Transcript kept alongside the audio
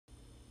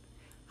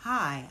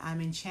Hi,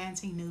 I'm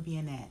Enchanting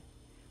Nubianette.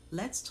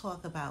 Let's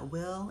talk about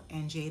Will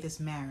and Jada's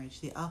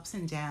marriage, the ups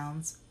and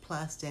downs,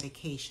 plus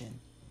dedication.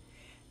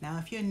 Now,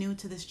 if you're new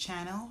to this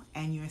channel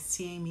and you're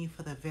seeing me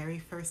for the very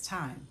first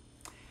time,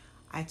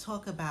 I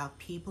talk about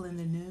people in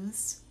the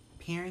news,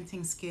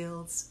 parenting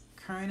skills,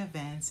 current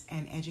events,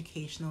 and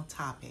educational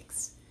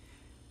topics.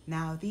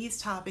 Now, if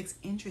these topics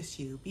interest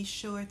you, be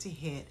sure to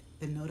hit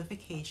the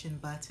notification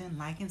button,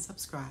 like and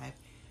subscribe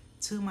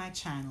to my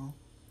channel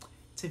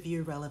to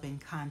view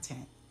relevant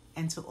content.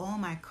 And to all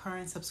my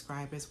current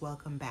subscribers,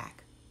 welcome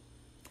back.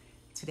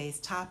 Today's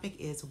topic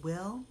is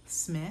Will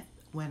Smith,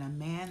 When a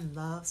Man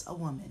Loves a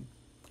Woman.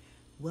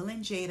 Will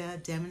and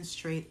Jada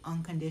demonstrate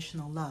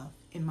unconditional love,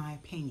 in my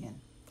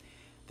opinion.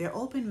 Their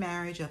open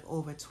marriage of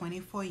over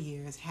 24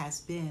 years has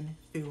been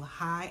through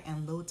high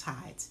and low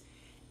tides.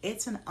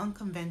 It's an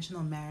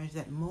unconventional marriage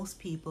that most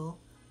people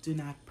do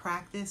not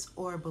practice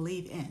or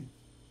believe in.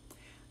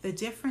 The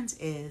difference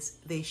is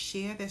they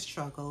share their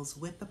struggles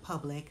with the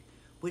public,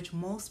 which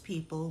most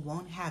people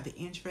won't have the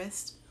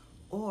interest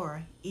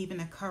or even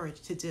the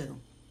courage to do.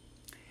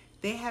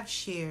 They have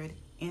shared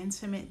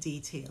intimate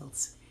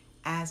details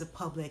as the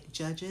public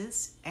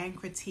judges and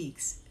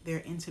critiques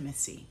their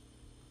intimacy.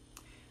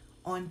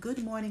 On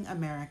Good Morning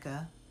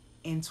America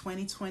in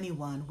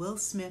 2021, Will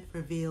Smith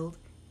revealed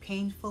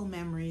painful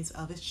memories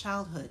of his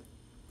childhood.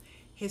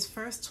 His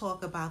first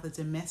talk about the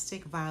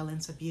domestic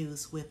violence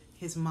abuse with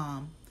his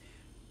mom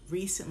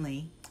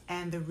recently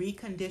and the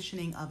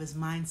reconditioning of his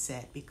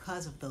mindset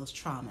because of those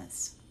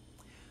traumas.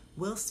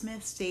 Will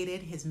Smith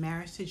stated his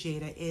marriage to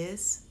Jada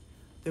is,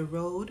 the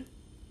road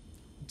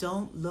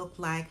don't look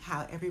like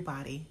how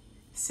everybody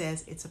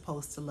says it's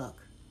supposed to look.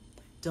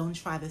 Don't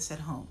try this at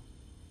home.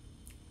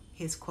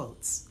 His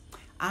quotes.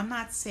 I'm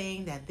not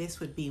saying that this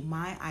would be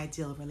my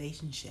ideal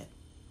relationship.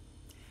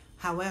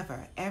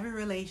 However, every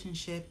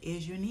relationship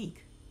is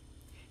unique,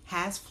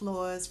 has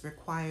flaws,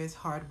 requires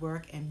hard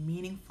work and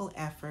meaningful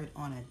effort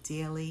on a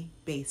daily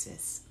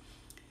basis.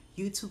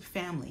 YouTube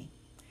family,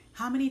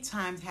 how many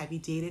times have you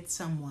dated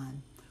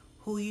someone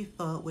who you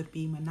thought would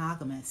be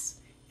monogamous,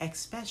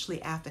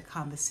 especially after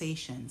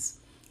conversations,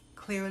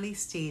 clearly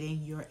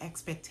stating your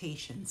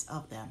expectations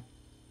of them?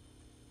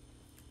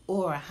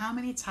 Or how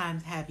many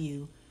times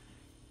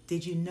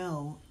did you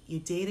know you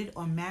dated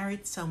or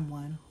married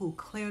someone who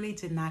clearly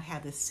did not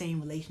have the same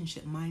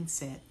relationship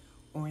mindset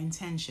or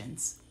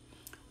intentions?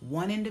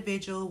 One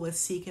individual was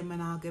seeking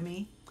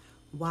monogamy,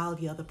 while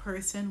the other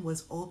person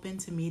was open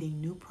to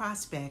meeting new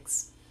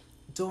prospects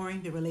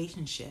during the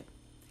relationship.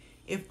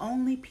 If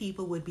only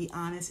people would be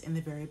honest in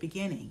the very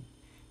beginning,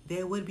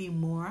 there would be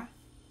more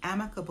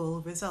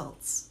amicable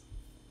results.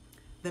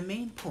 The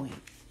main point,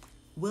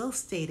 Will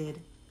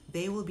stated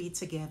they will be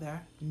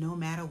together no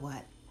matter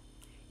what.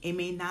 It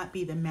may not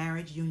be the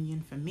marriage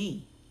union for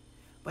me,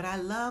 but I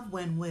love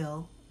when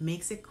Will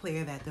makes it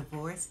clear that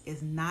divorce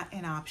is not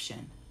an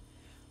option.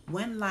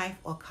 When life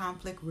or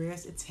conflict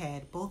rears its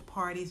head, both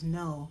parties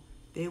know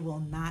they will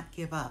not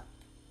give up.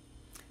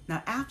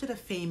 Now, after the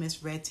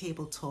famous Red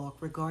Table talk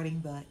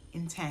regarding the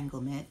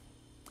entanglement,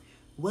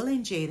 Will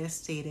and Jada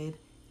stated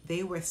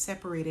they were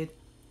separated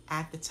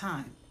at the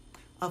time.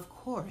 Of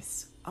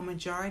course, a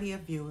majority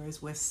of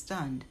viewers were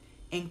stunned,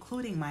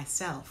 including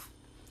myself,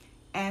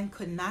 and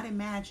could not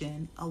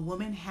imagine a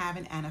woman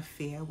having an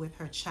affair with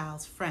her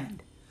child's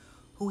friend,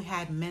 who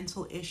had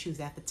mental issues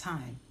at the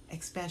time,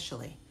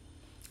 especially.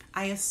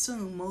 I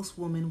assume most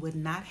women would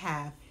not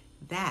have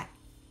that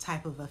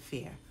type of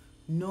affair,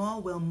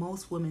 nor will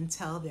most women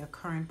tell their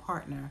current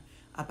partner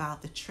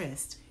about the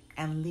tryst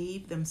and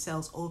leave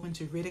themselves open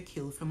to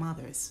ridicule from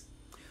others.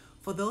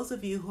 For those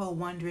of you who are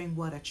wondering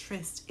what a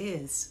tryst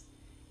is,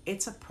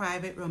 it's a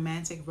private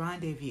romantic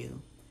rendezvous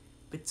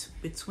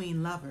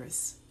between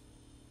lovers.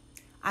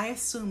 I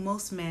assume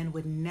most men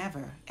would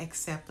never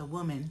accept a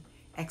woman,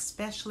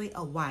 especially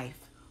a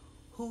wife,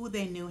 who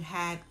they knew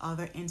had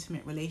other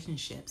intimate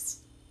relationships,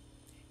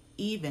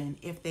 even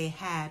if they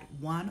had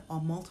one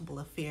or multiple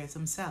affairs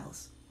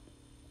themselves.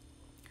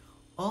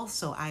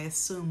 Also, I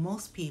assume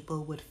most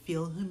people would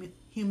feel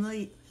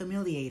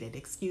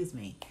humiliated,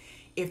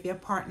 if their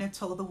partner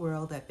told the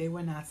world that they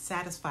were not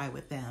satisfied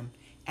with them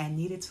and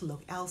needed to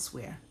look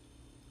elsewhere.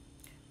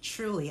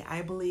 Truly,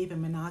 I believe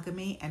in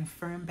monogamy and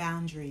firm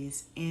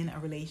boundaries in a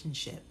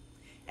relationship,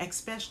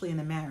 especially in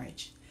a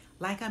marriage.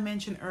 Like I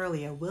mentioned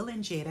earlier, Will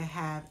and Jada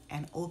have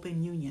an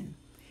open union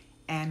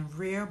and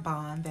rare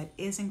bond that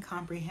isn't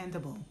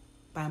comprehensible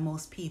by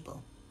most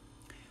people.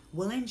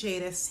 Will and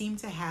Jada seem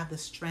to have the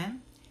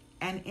strength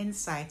and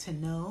insight to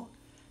know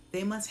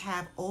they must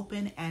have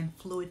open and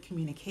fluid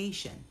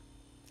communication.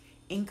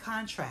 In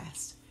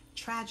contrast,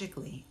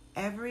 tragically,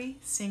 every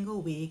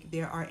single week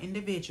there are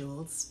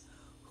individuals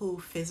who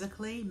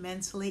physically,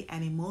 mentally,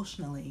 and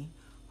emotionally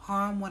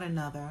harm one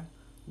another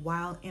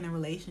while in a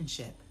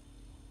relationship.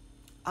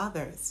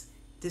 Others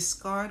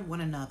discard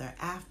one another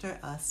after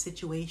a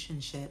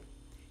situationship,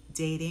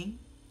 dating,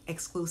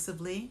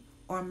 exclusively,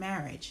 or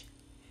marriage,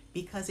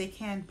 because they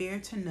can't bear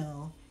to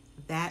know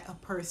that a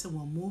person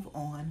will move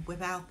on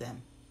without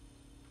them.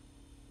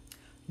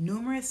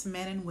 Numerous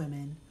men and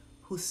women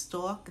who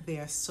stalk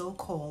their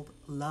so-called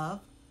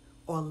love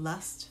or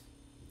lust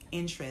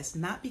interests,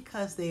 not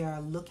because they are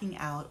looking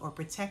out or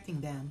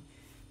protecting them.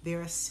 They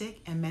are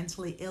sick and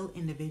mentally ill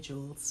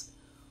individuals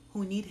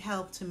who need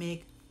help to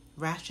make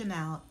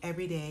rational,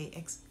 everyday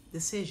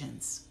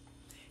decisions.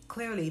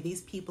 Clearly,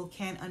 these people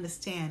can't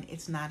understand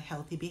it's not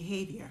healthy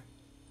behavior.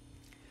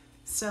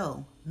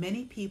 So,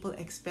 many people,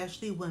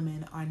 especially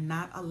women, are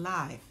not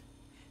alive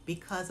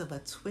because of a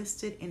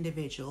twisted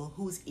individual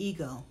whose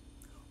ego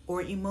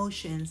or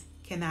emotions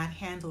cannot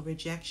handle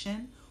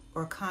rejection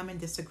or common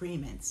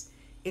disagreements.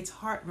 It's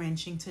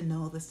heart-wrenching to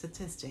know the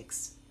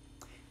statistics.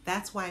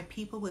 That's why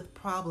people with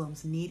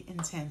problems need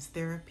intense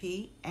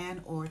therapy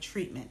and or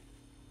treatment.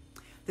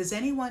 Does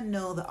anyone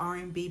know the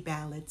R&B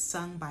ballad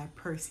sung by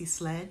Percy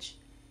Sledge,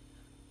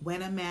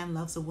 When a Man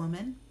Loves a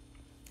Woman?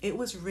 It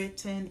was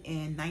written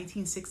in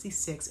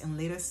 1966 and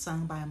later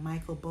sung by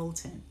Michael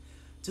Bolton.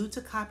 Due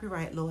to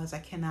copyright laws, I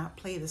cannot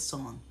play the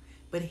song,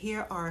 but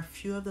here are a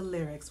few of the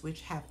lyrics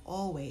which have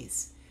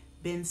always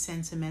been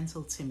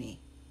sentimental to me.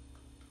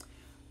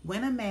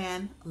 When a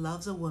man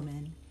loves a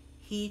woman,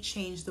 he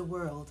changed the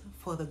world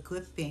for the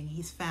good thing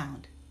he's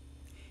found.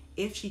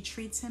 If she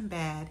treats him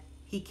bad,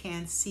 he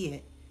can't see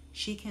it.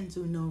 She can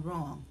do no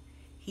wrong.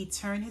 He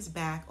turned his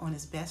back on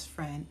his best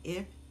friend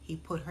if he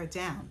put her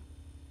down.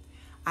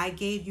 I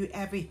gave you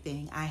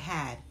everything I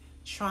had,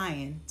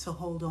 trying to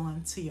hold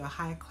on to your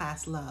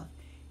high-class love.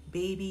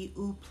 Baby,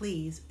 ooh,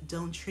 please,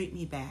 don't treat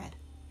me bad.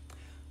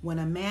 When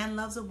a man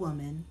loves a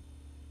woman,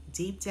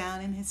 deep down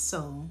in his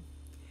soul,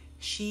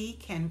 she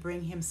can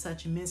bring him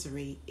such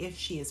misery if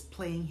she is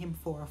playing him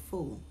for a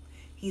fool.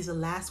 He's the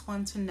last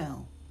one to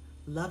know.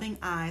 Loving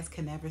eyes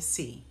can never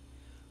see.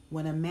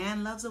 When a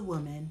man loves a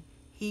woman,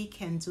 he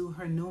can do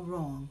her no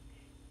wrong.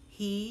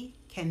 He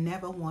can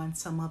never want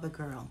some other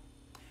girl.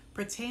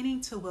 Pertaining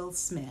to Will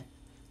Smith,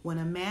 when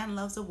a man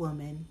loves a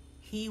woman,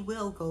 he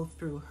will go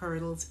through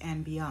hurdles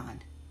and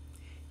beyond.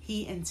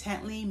 He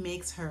intently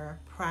makes her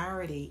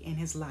priority in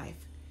his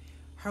life.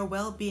 Her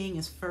well-being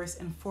is first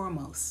and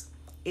foremost.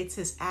 It's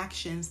his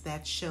actions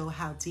that show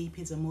how deep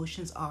his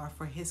emotions are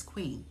for his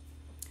queen.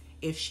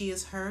 If she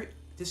is hurt,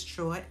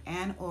 distraught,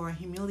 and or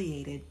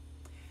humiliated,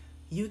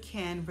 you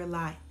can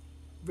rely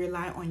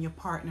on your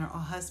partner or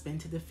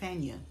husband to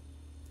defend you.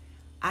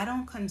 I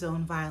don't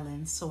condone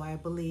violence, so I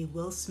believe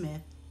Will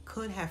Smith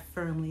could have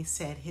firmly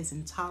said his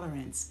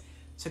intolerance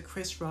to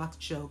Chris Rock's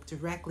joke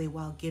directly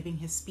while giving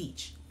his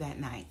speech that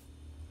night.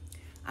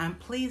 I'm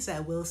pleased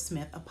that Will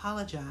Smith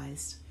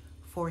apologized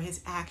for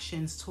his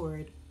actions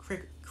toward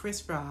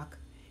Chris Rock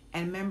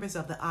and members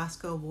of the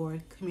Oscar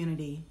award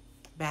community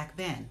back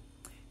then.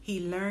 He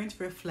learned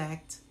to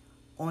reflect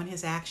on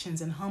his actions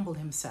and humbled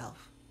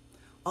himself.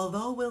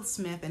 Although Will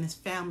Smith and his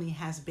family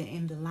has been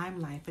in the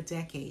limelight for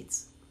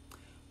decades,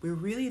 we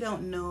really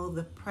don't know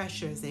the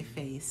pressures they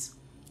face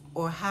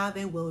or how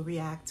they will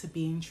react to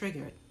being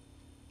triggered.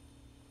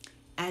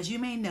 As you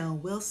may know,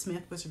 Will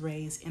Smith was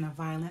raised in a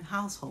violent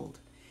household,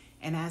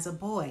 and as a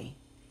boy,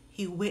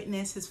 he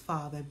witnessed his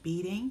father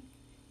beating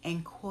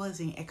and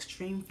causing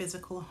extreme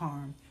physical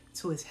harm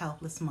to his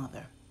helpless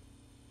mother.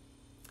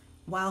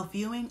 While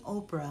viewing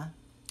Oprah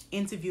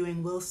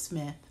interviewing Will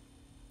Smith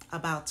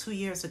about 2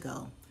 years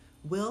ago,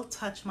 Will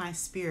touched my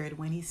spirit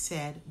when he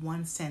said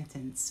one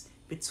sentence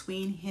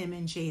between him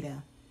and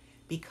Jada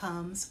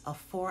becomes a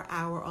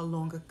 4-hour or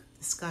longer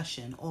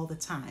discussion all the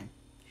time.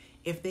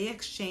 If they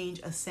exchange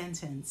a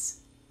sentence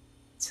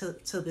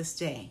to this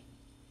day.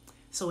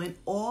 So in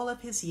all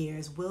of his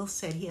years, Will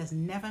said he has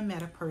never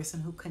met a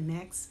person who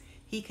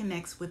he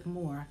connects with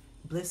more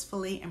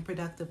blissfully and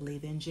productively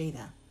than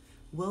Jada.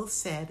 Will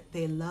said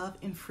they love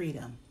in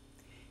freedom.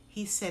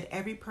 He said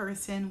every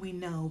person we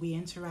know, we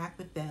interact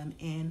with them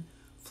in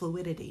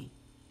fluidity.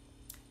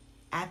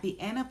 At the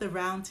end of the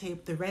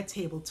Red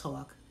Table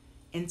Talk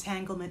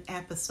entanglement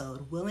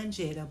episode, Will and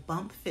Jada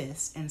bumped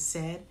fists and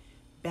said,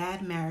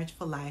 "Bad marriage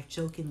for life,"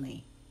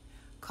 jokingly.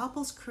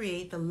 Couples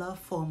create the love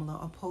formula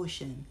or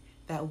potion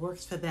that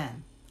works for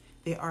them.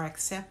 They are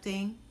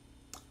accepting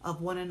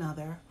of one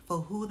another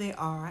for who they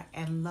are,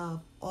 and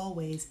love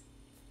always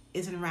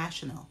isn't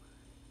rational.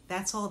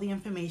 That's all the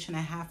information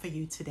I have for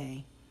you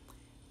today.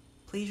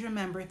 Please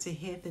remember to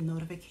hit the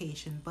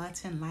notification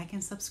button, like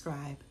and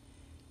subscribe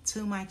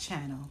to my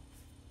channel.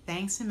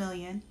 Thanks a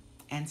million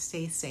and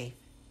stay safe.